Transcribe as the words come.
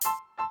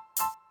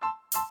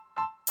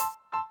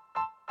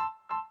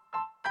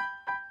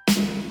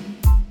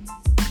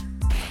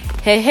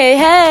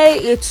Hey,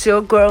 it's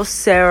your girl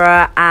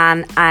Sarah,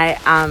 and I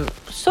am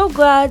so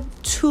glad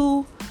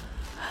to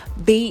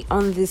be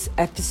on this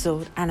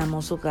episode, and I'm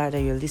also glad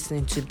that you're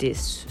listening to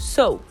this.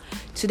 So,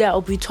 today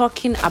I'll be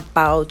talking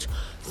about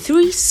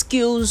 3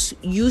 skills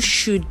you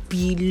should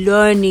be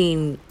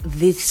learning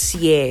this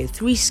year.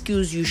 3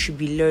 skills you should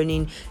be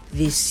learning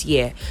this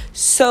year.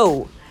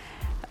 So,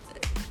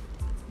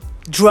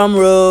 drum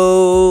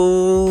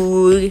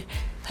roll.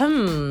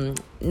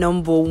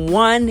 Number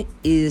 1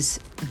 is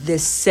the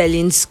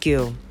selling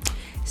skill.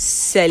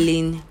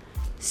 Selling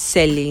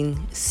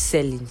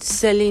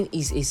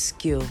is a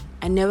skill.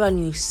 I never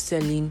knew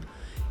selling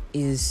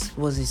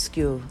was a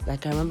skill.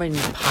 Like, I remember in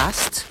the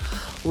past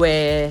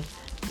where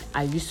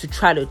I used to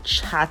try to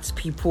chat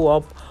people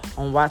up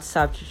on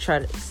WhatsApp to try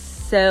to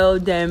sell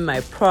them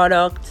my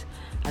product,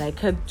 and I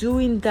kept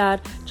doing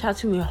that,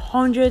 chatting with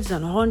hundreds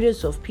and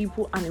hundreds of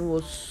people, and it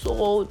was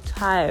so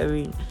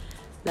tiring.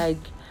 Like,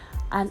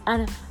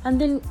 and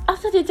then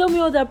after they tell me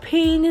all their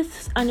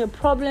pains and their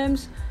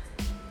problems,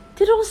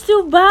 they don't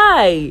still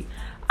buy,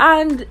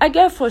 and I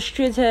get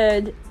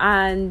frustrated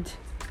and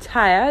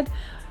tired.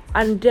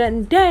 And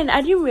then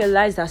I didn't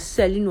realize that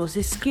selling was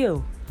a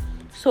skill.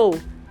 So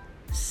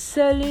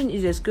selling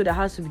is a skill that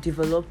has to be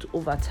developed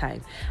over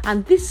time,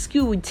 and this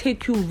skill will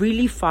take you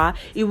really far.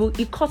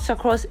 It cuts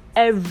across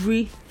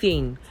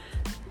everything.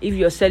 If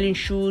you're selling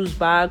shoes,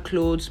 bag,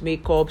 clothes,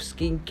 makeup,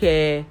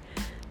 skincare,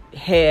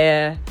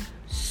 hair,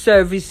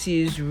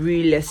 services,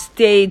 real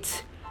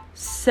estate,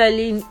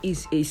 selling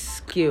is a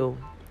skill.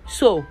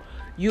 So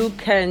you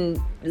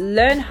can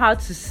learn how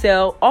to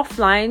sell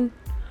offline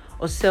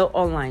or sell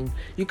online.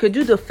 You can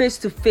do the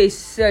face-to-face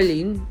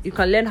selling. You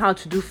can learn how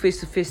to do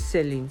face-to-face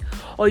selling,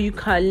 or you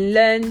can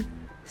learn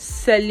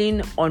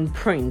selling on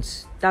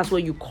print. That's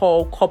what you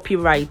call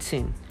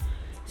copywriting.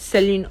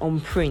 Selling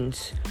on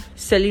print,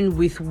 selling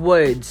with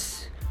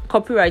words.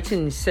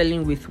 Copywriting is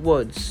selling with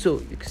words. So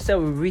you can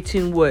sell with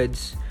written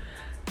words.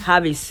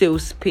 Have a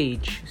sales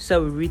page,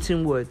 sell with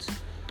written words,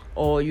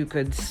 or you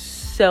could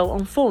sell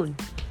on phone.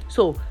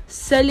 So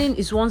selling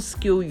is one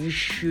skill you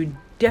should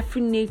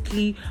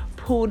definitely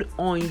put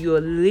on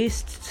your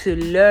list to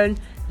learn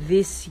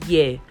this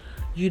year.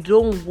 You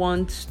don't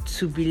want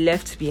to be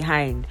left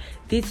behind.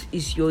 This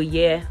is your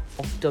year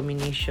of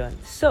domination.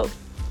 So,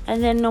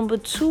 and then number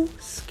 2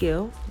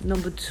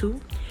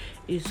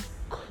 is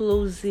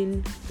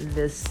closing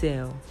the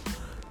sale.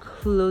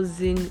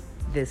 Closing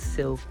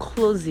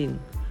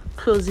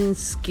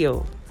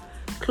skill.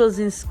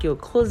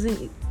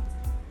 Closing.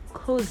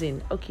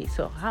 Okay,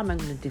 so how am I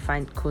going to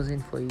define closing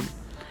for you?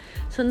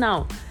 So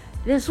now,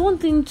 there's one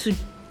thing to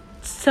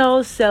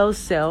sell.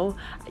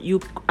 You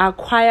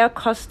acquire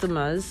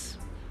customers,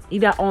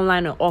 either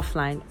online or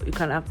offline. You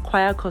can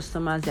acquire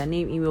customers, their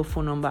name, email,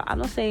 phone number. I'm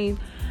not saying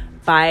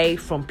buy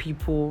from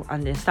people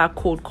and then start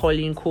cold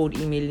calling, cold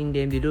emailing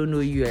them. They don't know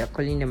you are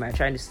calling them and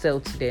trying to sell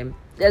to them.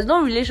 There's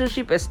no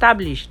relationship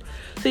established.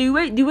 So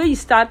the way you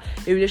start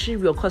a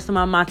relationship with your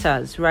customer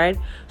matters, right?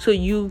 So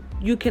you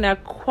can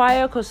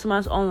acquire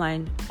customers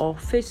online or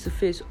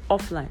face-to-face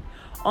offline.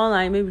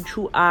 Online, maybe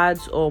through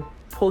ads or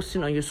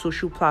posting on your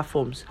social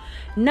platforms.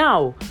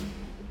 Now,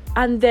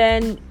 and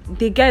then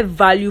they get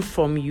value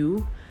from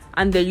you,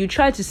 and then you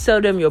try to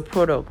sell them your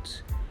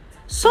product.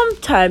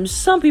 Sometimes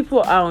some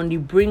people are on the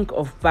brink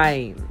of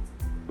buying,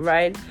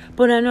 right?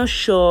 But they're not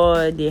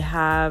sure. They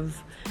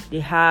have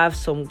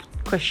some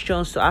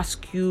questions to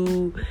ask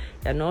you.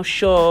 They're not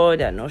sure.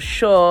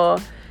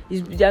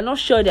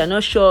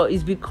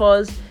 It's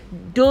because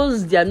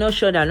those they're not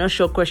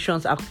sure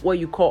questions are what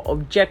you call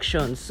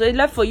objections. So it's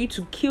left for you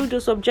to kill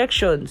those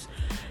objections.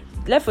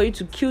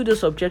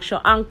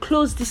 And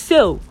close the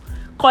sale.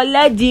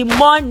 Collect the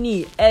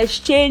money.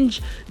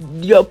 Exchange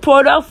your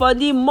product for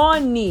the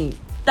money.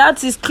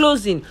 That is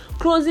closing.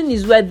 Closing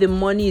is where the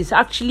money is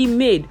actually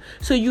made.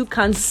 So you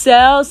can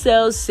sell,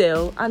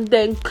 and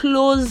then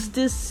close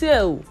the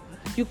sale.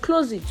 You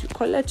close it, you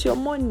collect your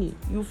money.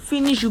 You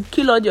finish, you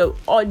kill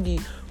all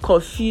the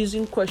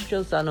confusing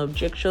questions and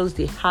objections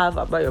they have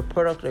about your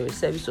product or your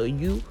service or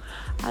you,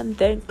 and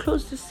then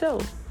close the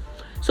sale.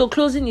 So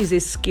closing is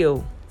a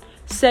skill.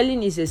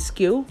 Selling is a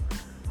skill.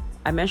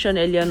 I mentioned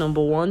earlier,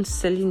 number 1,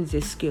 selling is a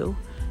skill.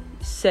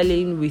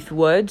 Selling with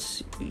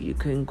words, you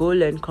can go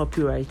learn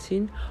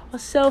copywriting, or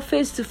sell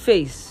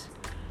face-to-face,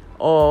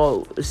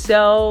 or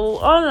sell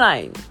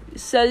online.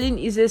 Selling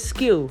is a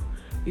skill.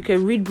 You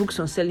can read books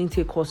on selling,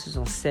 take courses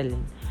on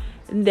selling.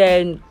 And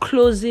then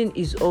closing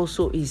is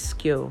also a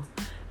skill.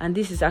 And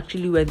this is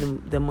actually where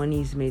the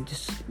money is made.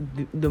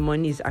 The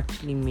money is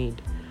actually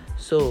made.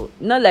 So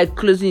not like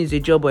closing is a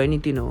job or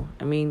anything. No.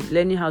 I mean,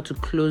 learning how to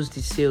close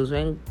the sales.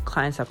 When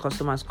clients or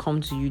customers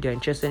come to you, they're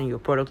interested in your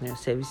product and your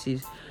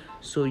services.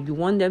 So you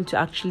want them to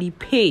actually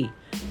pay,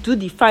 do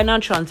the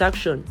final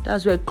transaction.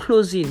 That's where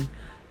closing,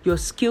 your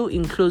skill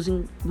in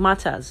closing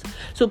matters.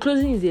 So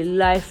closing is a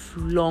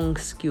lifelong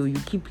skill. You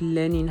keep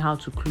learning how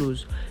to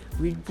close.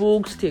 Read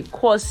books, take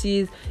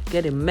courses,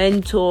 get a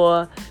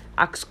mentor,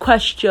 ask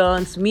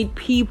questions, meet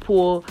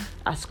people,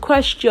 ask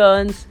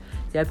questions.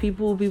 There are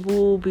people.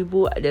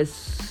 There's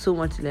so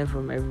much to learn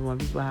from everyone.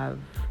 People have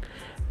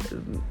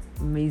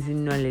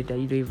amazing knowledge that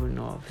you don't even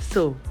know of.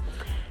 So,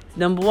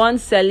 number 1,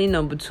 selling.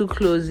 Number 2,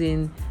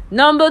 closing.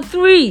 Number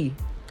 3,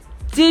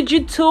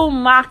 digital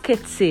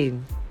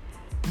marketing.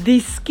 The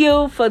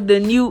skill for the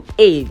new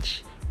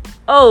age.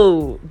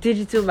 Oh,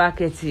 digital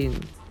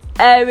marketing.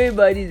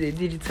 Everybody's a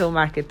digital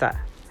marketer.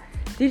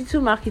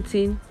 Digital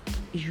marketing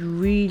is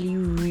really,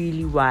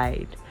 really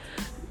wide.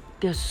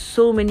 There's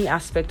so many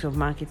aspects of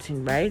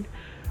marketing, right?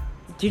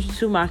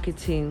 Digital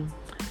marketing,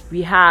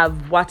 we have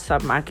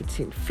WhatsApp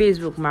marketing,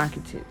 Facebook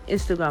marketing,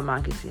 Instagram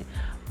marketing,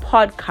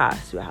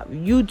 podcasts, we have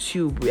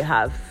YouTube, we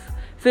have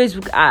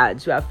Facebook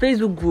ads, we have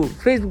Facebook groups,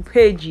 Facebook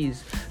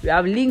pages, we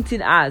have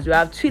LinkedIn ads, we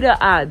have Twitter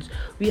ads,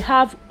 we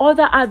have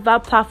other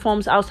advert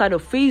platforms outside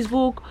of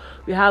Facebook,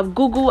 we have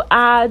Google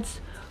ads,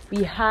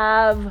 there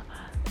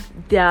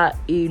are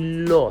a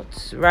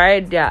lot,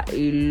 right? There are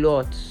a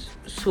lot.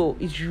 So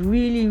it's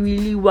really,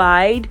 really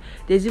wide.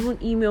 There's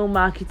even email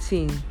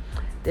marketing.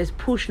 There's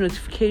push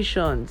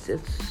notifications.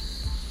 It's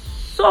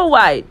so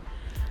wide.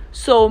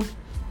 So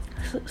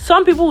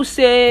some people will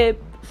say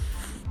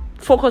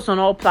focus on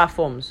all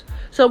platforms.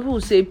 Some people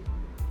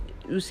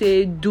will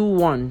say do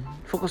one,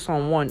 focus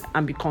on one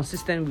and be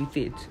consistent with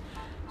it.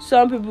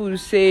 Some people will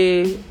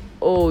say,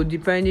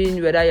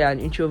 depending whether you're an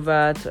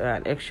introvert or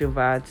an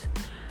extrovert.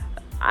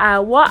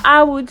 What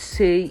I would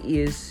say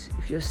is,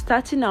 if you're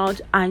starting out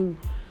and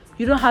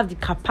you don't have the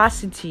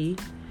capacity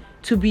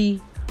to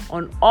be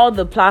on all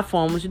the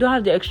platforms, you don't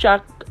have the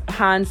extra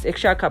hands,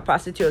 extra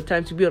capacity or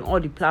time to be on all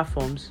the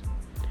platforms,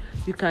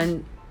 you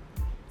can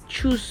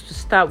choose to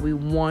start with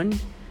one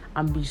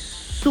and be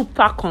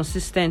super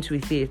consistent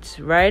with it,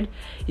 right?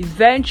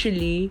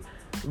 Eventually,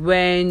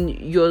 when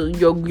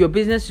your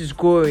business is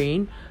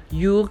growing,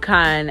 you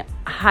can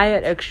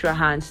hire extra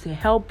hands to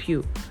help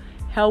you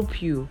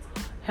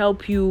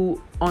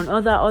on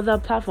other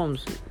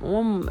platforms.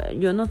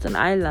 You're not an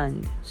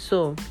island.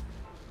 So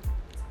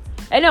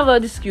any of all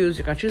these skills,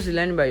 you can choose to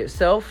learn by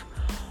yourself,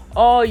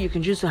 or you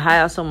can choose to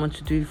hire someone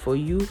to do it for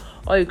you,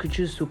 or you could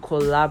choose to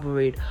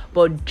collaborate.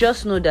 But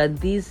just know that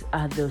these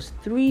are those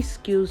 3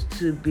 skills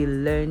to be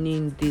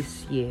learning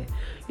this year.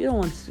 You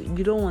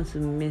don't want to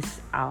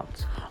miss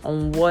out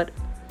on what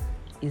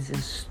is in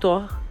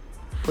store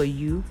for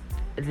you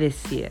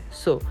this year.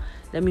 So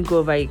let me go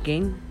over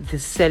again. The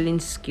selling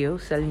skill.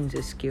 Selling is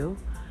a skill.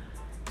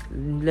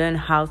 Learn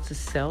how to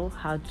sell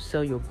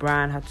your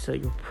brand, how to sell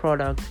your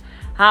product,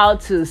 how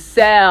to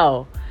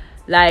sell.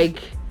 Like,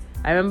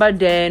 I remember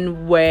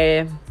then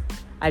where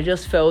I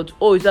just felt,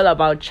 it's all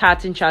about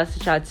chatting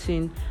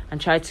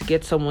and try to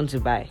get someone to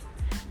buy.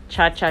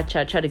 Try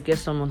to get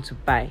someone to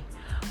buy.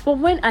 But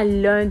when I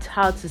learned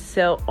how to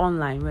sell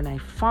online, when I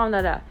found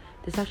out that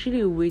there's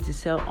actually a way to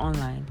sell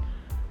online,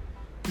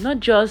 not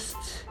just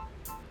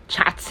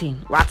chatting,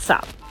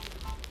 WhatsApp.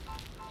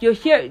 You're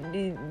here,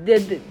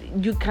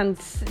 you can,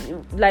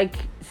 like,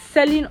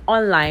 selling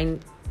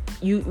online,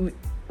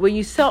 when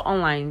you sell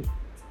online,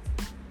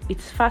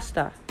 it's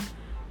faster.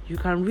 You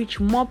can reach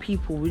more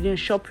people within a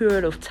short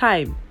period of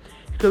time.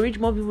 You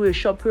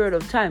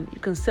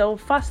can sell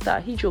faster,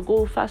 hit your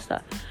goal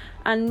faster.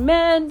 And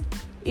man,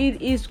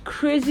 it is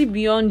crazy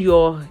beyond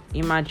your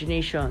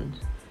imagination.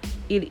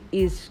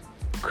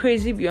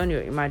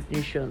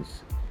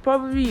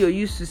 Probably you're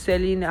used to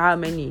selling how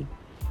many?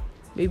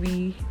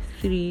 Maybe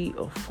 3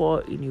 or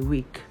 4 in a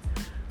week.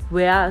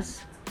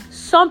 Whereas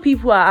some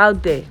people are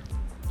out there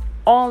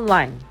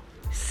online,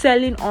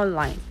 selling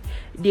online.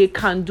 They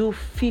can do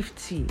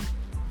 50,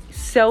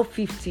 sell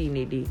 50 in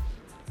a day,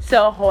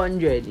 sell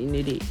 100 in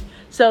a day,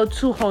 sell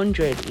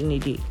 200 in a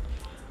day.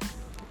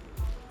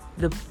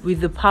 With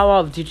the power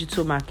of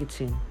digital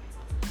marketing.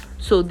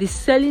 So the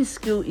selling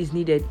skill is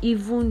needed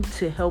even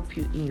to help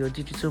you in your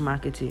digital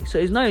marketing. So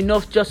it's not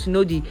enough just to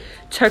know the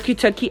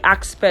turkey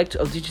aspect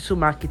of digital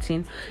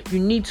marketing. You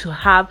need to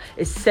have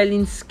a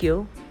selling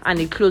skill and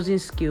a closing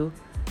skill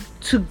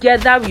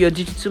together with your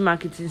digital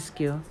marketing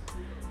skill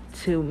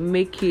to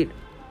make it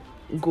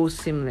go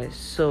seamless.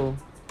 So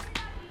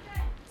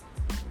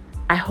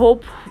I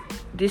hope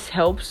this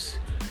helps.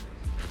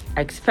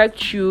 I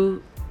expect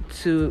you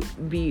to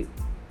be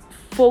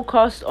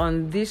focused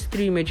on these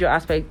 3 major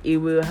aspects. It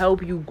will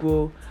help you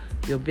grow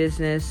your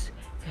business,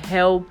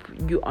 help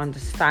you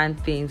understand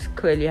things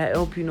clearly,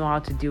 help you know how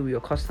to deal with your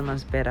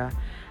customers better.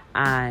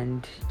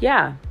 And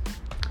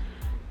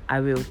I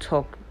will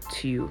talk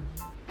to you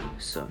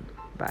soon.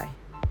 Bye.